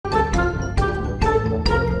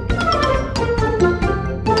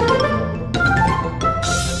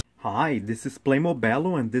Hi, this is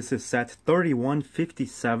PlaymoBello and this is set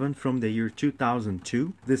 3157 from the year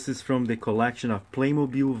 2002. This is from the collection of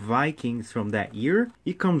Playmobil Vikings from that year.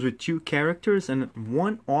 It comes with 2 characters and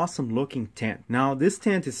one awesome looking tent. Now this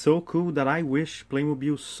tent is so cool that I wish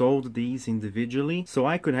Playmobil sold these individually so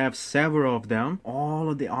I could have several of them. All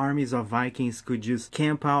of the armies of Vikings could just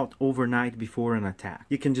camp out overnight before an attack.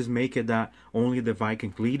 You can just make it that only the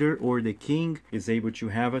Viking leader or the king is able to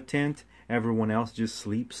have a tent. Everyone else just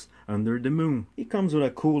sleeps under the moon. It comes with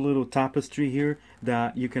a cool little tapestry here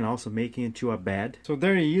that you can also make into a bed. So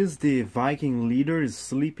there he is, the Viking leader is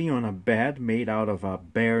sleeping on a bed made out of a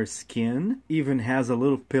bear skin. Even has a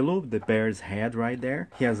little pillow, the bear's head right there.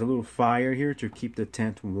 He has a little fire here to keep the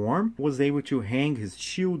tent warm. Was able to hang his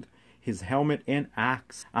shield, his helmet and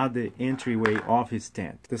axe at the entryway of his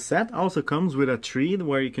tent. The set also comes with a tree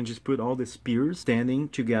where you can just put all the spears standing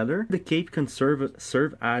together. The cape can serve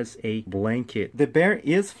as a blanket. The bear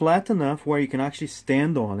is flat enough where you can actually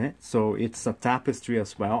stand on it, so it's a tapestry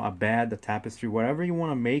as well, a bed, a tapestry, whatever you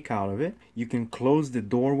want to make out of it. You can close the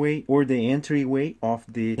doorway or the entryway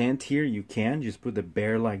of the tent here. You can just put the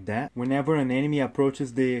bear like that. Whenever an enemy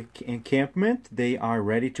approaches the encampment, they are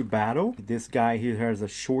ready to battle. This guy here has a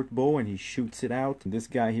short bow and he shoots it out. This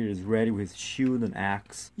guy here is ready with his shield and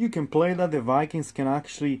axe. You can play that the Vikings can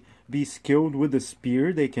actually be skilled with the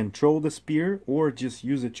spear. They can throw the spear or just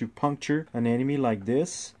use it to puncture an enemy like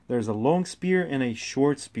this. There's a long spear and a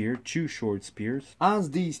short spear, 2 short spears.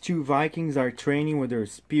 As these 2 Vikings are training with their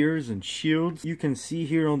spears and shields, you can see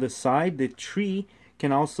here on the side the tree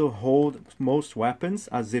can also hold most weapons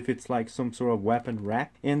as if it's like some sort of weapon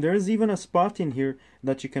rack. And there's even a spot in here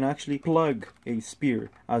that you can actually plug a spear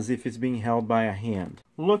as if it's being held by a hand.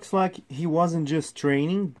 Looks like he wasn't just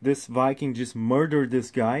training. This Viking just murdered this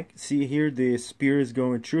guy. See here, the spear is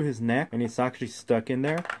going through his neck and it's actually stuck in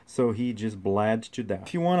there, so he just bled to death.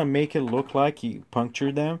 If you want to make it look like he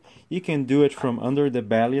punctured them, you can do it from under the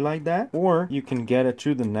belly like that, or you can get it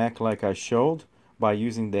through the neck like I showed by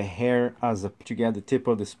using the hair to get the tip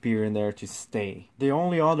of the spear in there to stay. The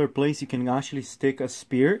only other place you can actually stick a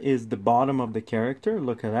spear is the bottom of the character.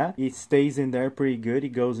 Look at that. It stays in there pretty good. It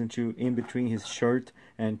goes in between his shirt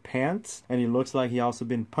and pants, and it looks like he also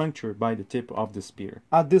been punctured by the tip of the spear.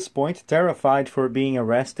 At this point, terrified for being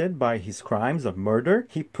arrested by his crimes of murder,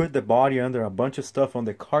 he put the body under a bunch of stuff on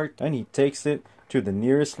the cart and he takes it to the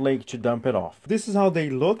nearest lake to dump it off. This is how they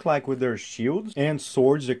look like with their shields and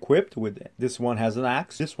swords equipped with it. This one has an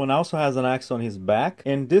axe. This one also has an axe on his back.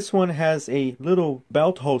 And this one has a little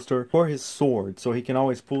belt holster for his sword, so he can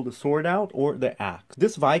always pull the sword out or the axe.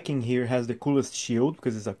 This Viking here has the coolest shield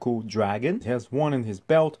because it's a cool dragon. He has one in his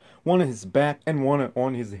belt, one in his back, and one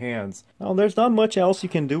on his hands. Now there's not much else you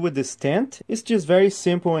can do with this tent. It's just very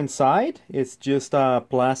simple inside. It's just a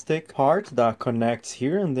plastic part that connects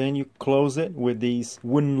here, and then you close it with these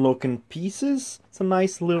wooden looking pieces. It's a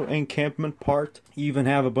nice little encampment part. You even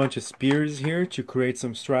have a bunch of spears here to create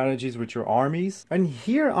some strategies with your armies. And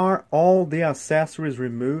here are all the accessories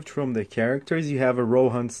removed from the characters. You have a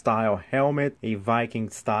Rohan style helmet, a Viking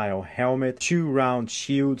style helmet, 2 round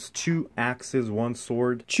shields, 2 axes, 1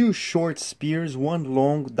 sword, 2 short spears, 1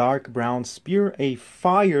 long dark brown spear, a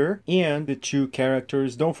fire, and the 2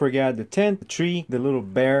 characters. Don't forget the tent, the tree, the little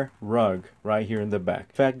bear rug right here in the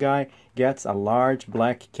back. Fat guy gets a large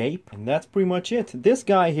black cape, and that's pretty much it. This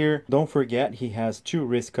guy here, don't forget, he has 2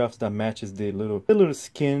 wrist cuffs that matches the little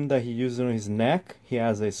skin that he uses on his neck. He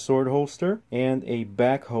has a sword holster and a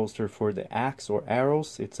back holster for the axe or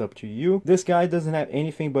arrows. It's up to you. This guy doesn't have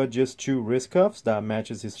anything but just 2 wrist cuffs that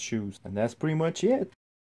matches his shoes, and that's pretty much it.